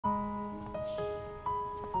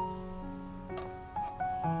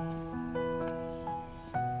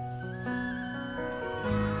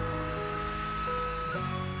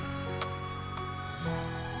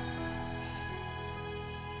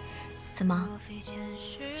怎么，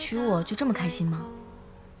娶我就这么开心吗？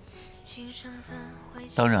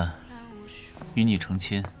当然，与你成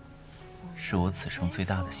亲，是我此生最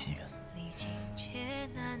大的心愿。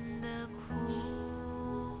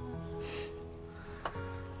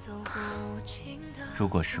如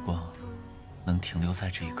果时光能停留在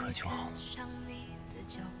这一刻就好了。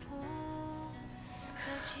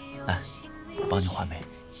来，帮你画眉。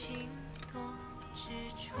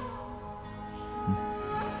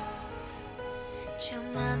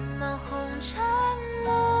漫漫红尘路，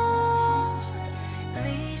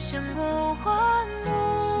离身不还路，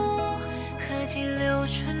何计留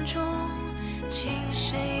春中，情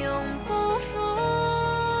深永不负。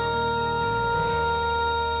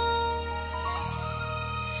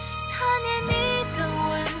他念你的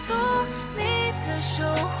温度，你的守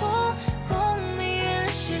护，共你人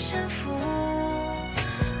世沉浮，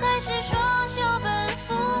来世双袖奔赴，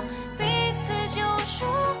彼此救赎。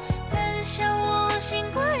向我心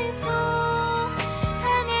归宿，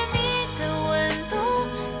贪念你的温度，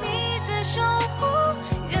你的守护，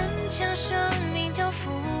愿将生命交付。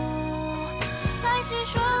来世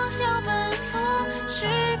双袖奔赴，是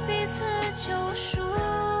彼此救赎。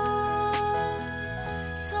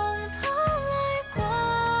从头来过，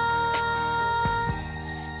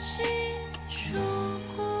细数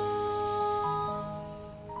过。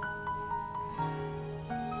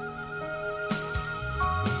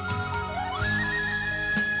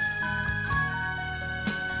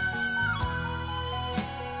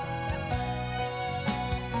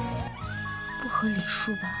合礼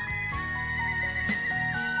数吧。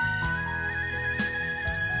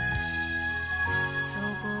走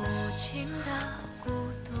过无情的孤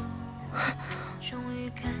独，终于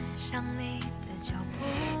跟上你的脚步。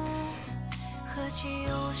何其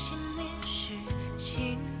有心，你是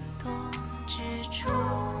心动之处。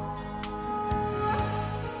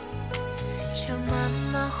这漫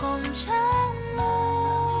漫红尘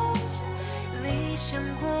路，离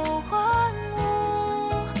身不还路。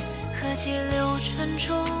何计留春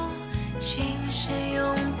中，情深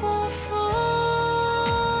永不负。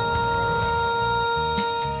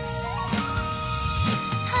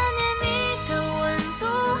贪念你的温度，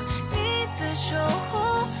你的守护，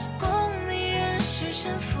共你人世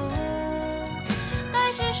沉浮。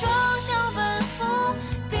来世双袖奔赴，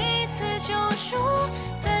彼此救赎，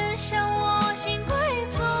奔向我心归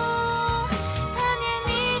宿。贪念你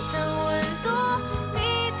的温度，你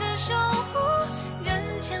的守护，愿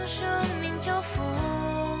将生命交付。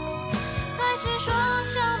来世双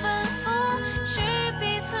袖奔赴，是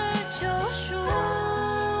彼此救赎。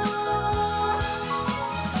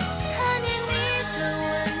贪念你的温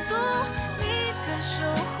度，你的守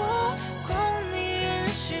护，共你人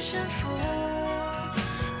世沉浮。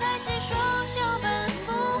来世双袖奔赴，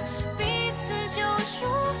彼此救赎，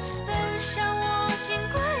奔向我心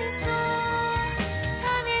归宿。贪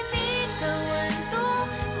念你的温度，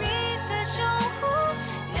你的守护，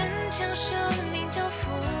愿将生命交付。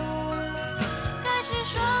来世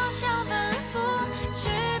双袖奔赴，是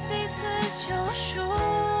彼此救赎。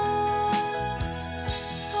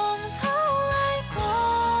从头来过，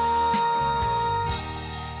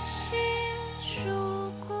细数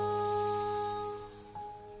过。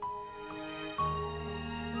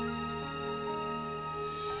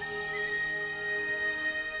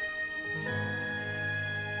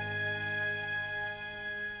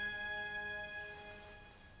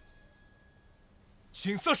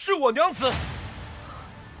锦瑟是我娘子。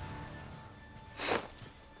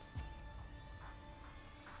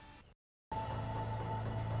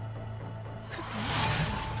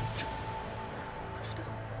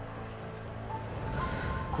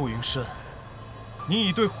顾云深，你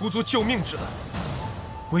以对狐族救命之恩，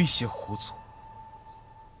威胁狐族，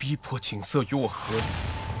逼迫锦瑟与我和离，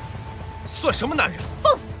算什么男人？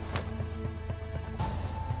放肆！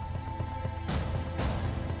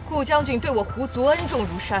顾将军对我狐族恩重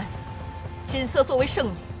如山，锦瑟作为圣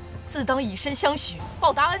女，自当以身相许，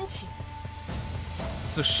报答恩情。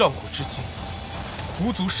自上古至今，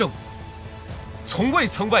狐族圣女从未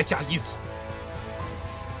曾外嫁一族。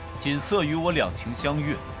锦瑟与我两情相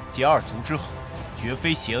悦，结二族之好，绝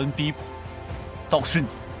非挟恩逼迫，倒是你，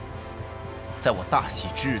在我大喜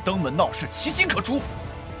之日登门闹事，其心可诛。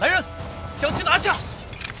来人，将其拿下！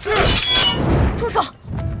住手！